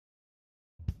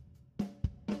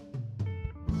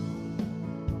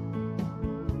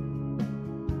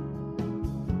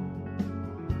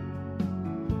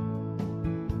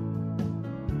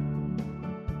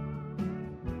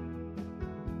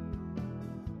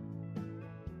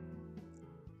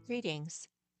Greetings.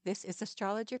 This is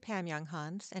astrologer Pam Young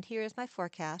Hans, and here is my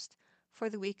forecast for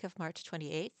the week of March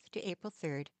 28th to April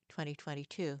 3rd,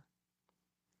 2022.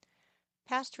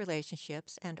 Past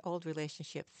relationships and old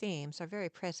relationship themes are very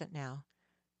present now.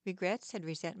 Regrets and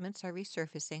resentments are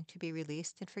resurfacing to be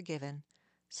released and forgiven,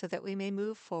 so that we may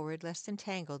move forward less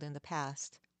entangled in the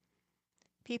past.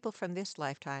 People from this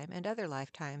lifetime and other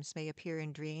lifetimes may appear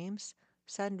in dreams,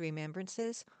 sudden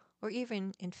remembrances, or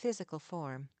even in physical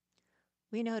form.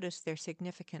 We notice their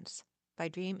significance by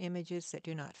dream images that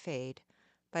do not fade,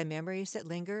 by memories that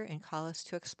linger and call us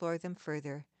to explore them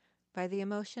further, by the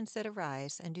emotions that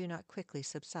arise and do not quickly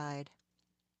subside.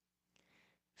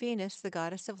 Venus, the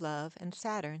goddess of love, and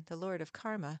Saturn, the lord of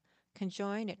karma,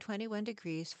 conjoin at 21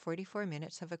 degrees 44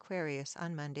 minutes of Aquarius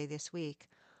on Monday this week,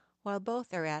 while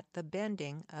both are at the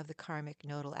bending of the karmic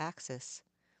nodal axis.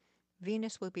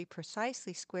 Venus will be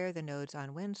precisely square the nodes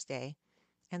on Wednesday,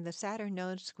 and the Saturn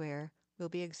node square will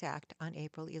be exact on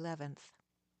April 11th.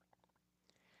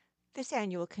 This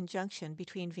annual conjunction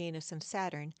between Venus and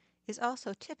Saturn is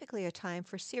also typically a time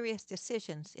for serious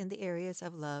decisions in the areas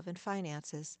of love and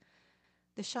finances.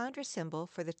 The Chandra symbol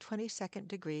for the 22nd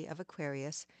degree of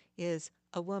Aquarius is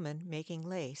a woman making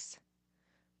lace.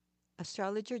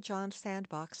 Astrologer John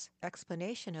Sandbach's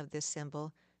explanation of this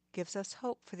symbol gives us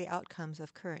hope for the outcomes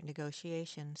of current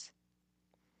negotiations.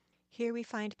 Here we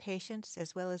find patience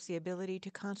as well as the ability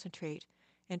to concentrate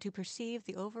and to perceive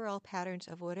the overall patterns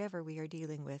of whatever we are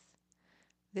dealing with.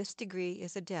 This degree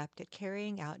is adept at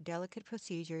carrying out delicate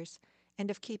procedures and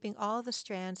of keeping all the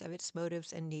strands of its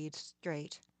motives and needs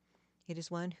straight. It is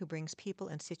one who brings people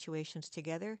and situations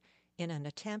together in an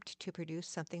attempt to produce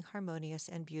something harmonious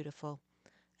and beautiful,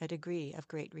 a degree of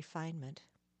great refinement.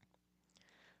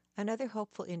 Another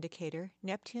hopeful indicator,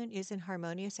 Neptune is in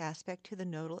harmonious aspect to the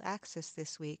nodal axis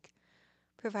this week,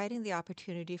 providing the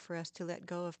opportunity for us to let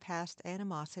go of past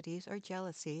animosities or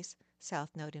jealousies, South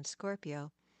Node in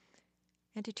Scorpio,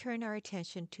 and to turn our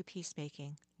attention to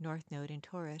peacemaking, North Node in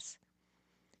Taurus.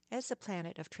 As the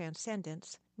planet of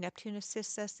transcendence, Neptune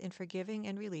assists us in forgiving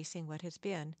and releasing what has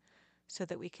been, so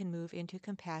that we can move into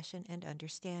compassion and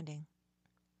understanding.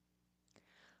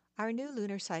 Our new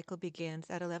lunar cycle begins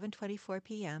at 11:24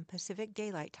 p.m. Pacific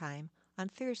Daylight Time on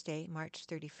Thursday, March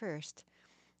 31st.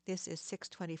 This is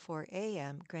 6:24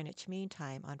 a.m. Greenwich Mean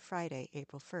Time on Friday,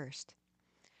 April 1st.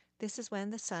 This is when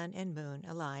the Sun and Moon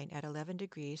align at 11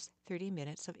 degrees 30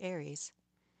 minutes of Aries.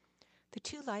 The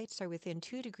two lights are within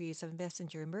 2 degrees of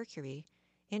Messenger Mercury,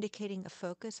 indicating a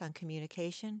focus on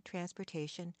communication,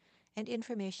 transportation, and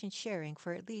information sharing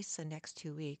for at least the next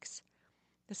 2 weeks.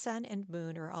 The Sun and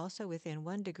Moon are also within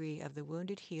 1 degree of the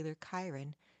wounded healer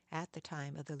Chiron at the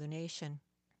time of the lunation.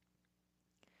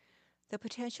 The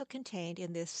potential contained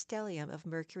in this stellium of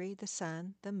Mercury, the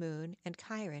Sun, the Moon, and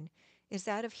Chiron is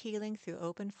that of healing through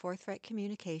open, forthright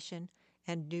communication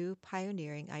and new,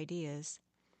 pioneering ideas.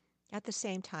 At the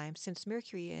same time, since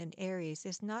Mercury in Aries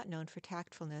is not known for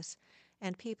tactfulness,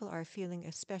 and people are feeling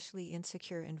especially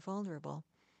insecure and vulnerable,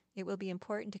 it will be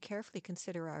important to carefully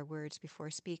consider our words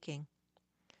before speaking.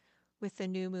 With the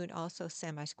new moon also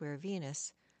semi-square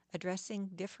Venus, addressing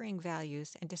differing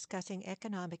values and discussing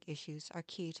economic issues are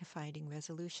key to finding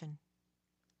resolution.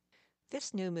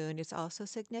 This new moon is also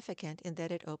significant in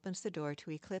that it opens the door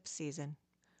to eclipse season.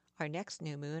 Our next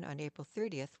new moon on April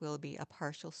 30th will be a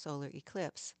partial solar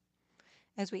eclipse.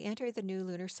 As we enter the new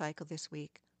lunar cycle this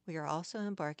week, we are also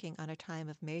embarking on a time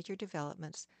of major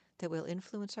developments that will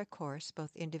influence our course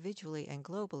both individually and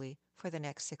globally for the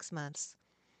next 6 months.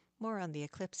 More on the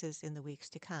eclipses in the weeks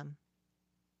to come.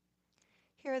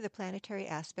 Here are the planetary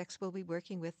aspects we'll be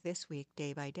working with this week,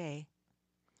 day by day.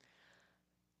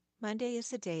 Monday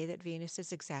is the day that Venus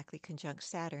is exactly conjunct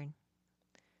Saturn.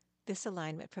 This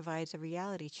alignment provides a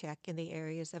reality check in the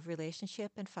areas of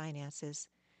relationship and finances.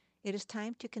 It is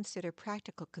time to consider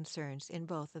practical concerns in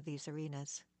both of these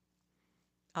arenas.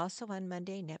 Also on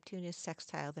Monday, Neptune is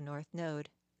sextile the North Node.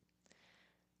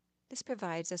 This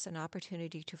provides us an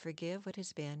opportunity to forgive what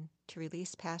has been, to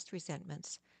release past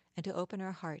resentments, and to open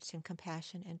our hearts in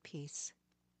compassion and peace.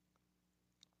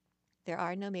 There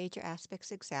are no major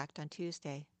aspects exact on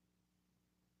Tuesday.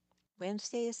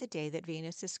 Wednesday is the day that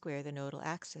Venus is square the nodal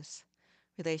axis.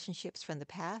 Relationships from the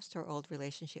past or old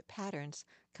relationship patterns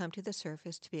come to the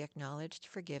surface to be acknowledged,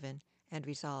 forgiven, and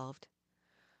resolved.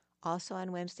 Also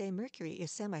on Wednesday, Mercury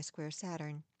is semi-square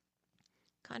Saturn.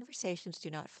 Conversations do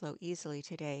not flow easily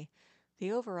today.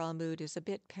 The overall mood is a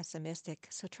bit pessimistic,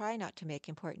 so try not to make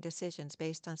important decisions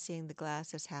based on seeing the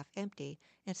glass as half empty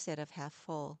instead of half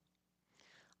full.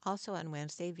 Also on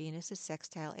Wednesday, Venus is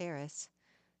sextile Eris.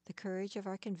 The courage of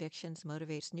our convictions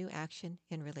motivates new action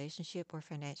in relationship or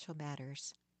financial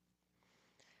matters.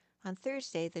 On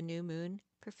Thursday, the new moon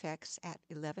perfects at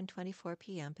 11:24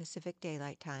 p.m. Pacific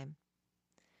Daylight Time.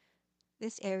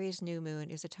 This Aries new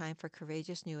moon is a time for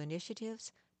courageous new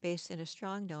initiatives based in a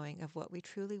strong knowing of what we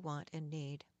truly want and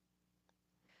need.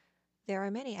 There are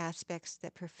many aspects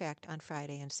that perfect on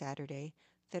Friday and Saturday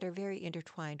that are very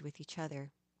intertwined with each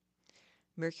other.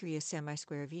 Mercury is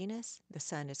semi-square Venus, the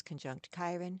Sun is conjunct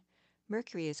Chiron,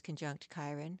 Mercury is conjunct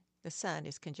Chiron, the Sun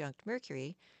is conjunct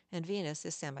Mercury, and Venus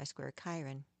is semi-square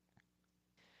Chiron.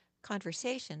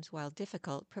 Conversations, while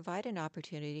difficult, provide an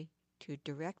opportunity to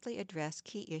directly address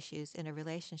key issues in a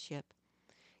relationship.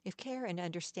 If care and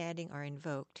understanding are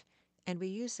invoked, and we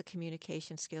use the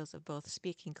communication skills of both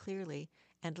speaking clearly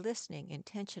and listening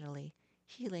intentionally,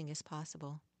 healing is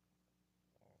possible.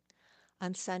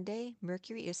 On Sunday,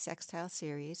 Mercury is sextile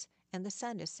Ceres, and the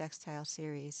Sun is sextile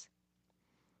Ceres.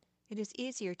 It is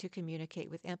easier to communicate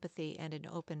with empathy and an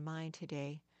open mind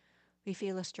today. We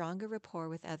feel a stronger rapport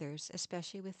with others,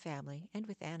 especially with family and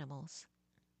with animals.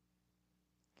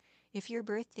 If your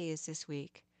birthday is this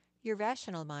week, your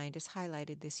rational mind is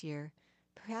highlighted this year,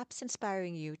 perhaps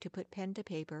inspiring you to put pen to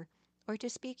paper or to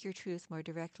speak your truth more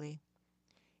directly.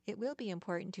 It will be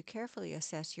important to carefully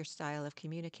assess your style of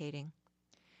communicating.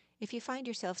 If you find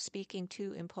yourself speaking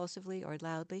too impulsively or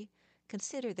loudly,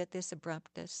 consider that this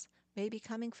abruptness may be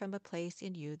coming from a place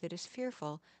in you that is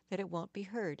fearful that it won't be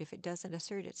heard if it doesn't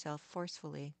assert itself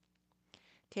forcefully.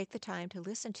 Take the time to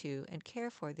listen to and care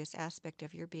for this aspect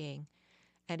of your being,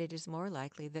 and it is more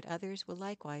likely that others will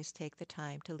likewise take the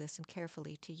time to listen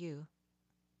carefully to you.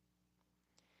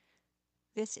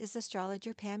 This is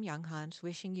astrologer Pam Younghans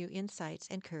wishing you insights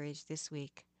and courage this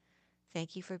week.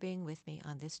 Thank you for being with me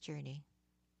on this journey.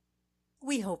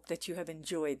 We hope that you have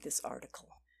enjoyed this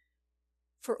article.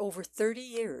 For over 30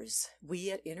 years,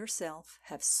 we at Inner Self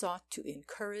have sought to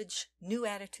encourage new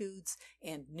attitudes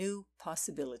and new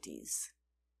possibilities.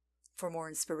 For more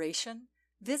inspiration,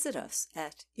 visit us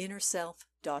at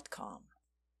innerself.com.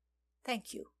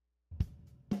 Thank you.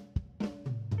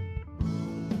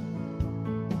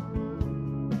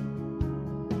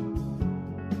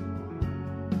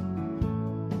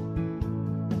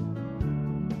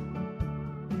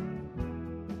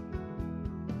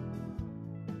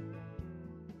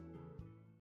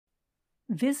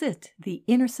 Visit the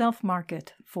Inner Self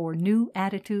Market for new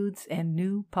attitudes and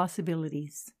new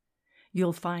possibilities.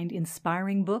 You'll find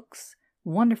inspiring books,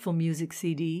 wonderful music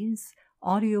CDs,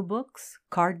 audiobooks,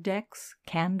 card decks,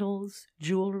 candles,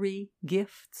 jewelry,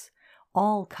 gifts,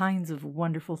 all kinds of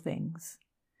wonderful things.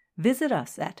 Visit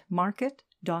us at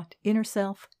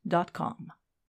market.innerself.com.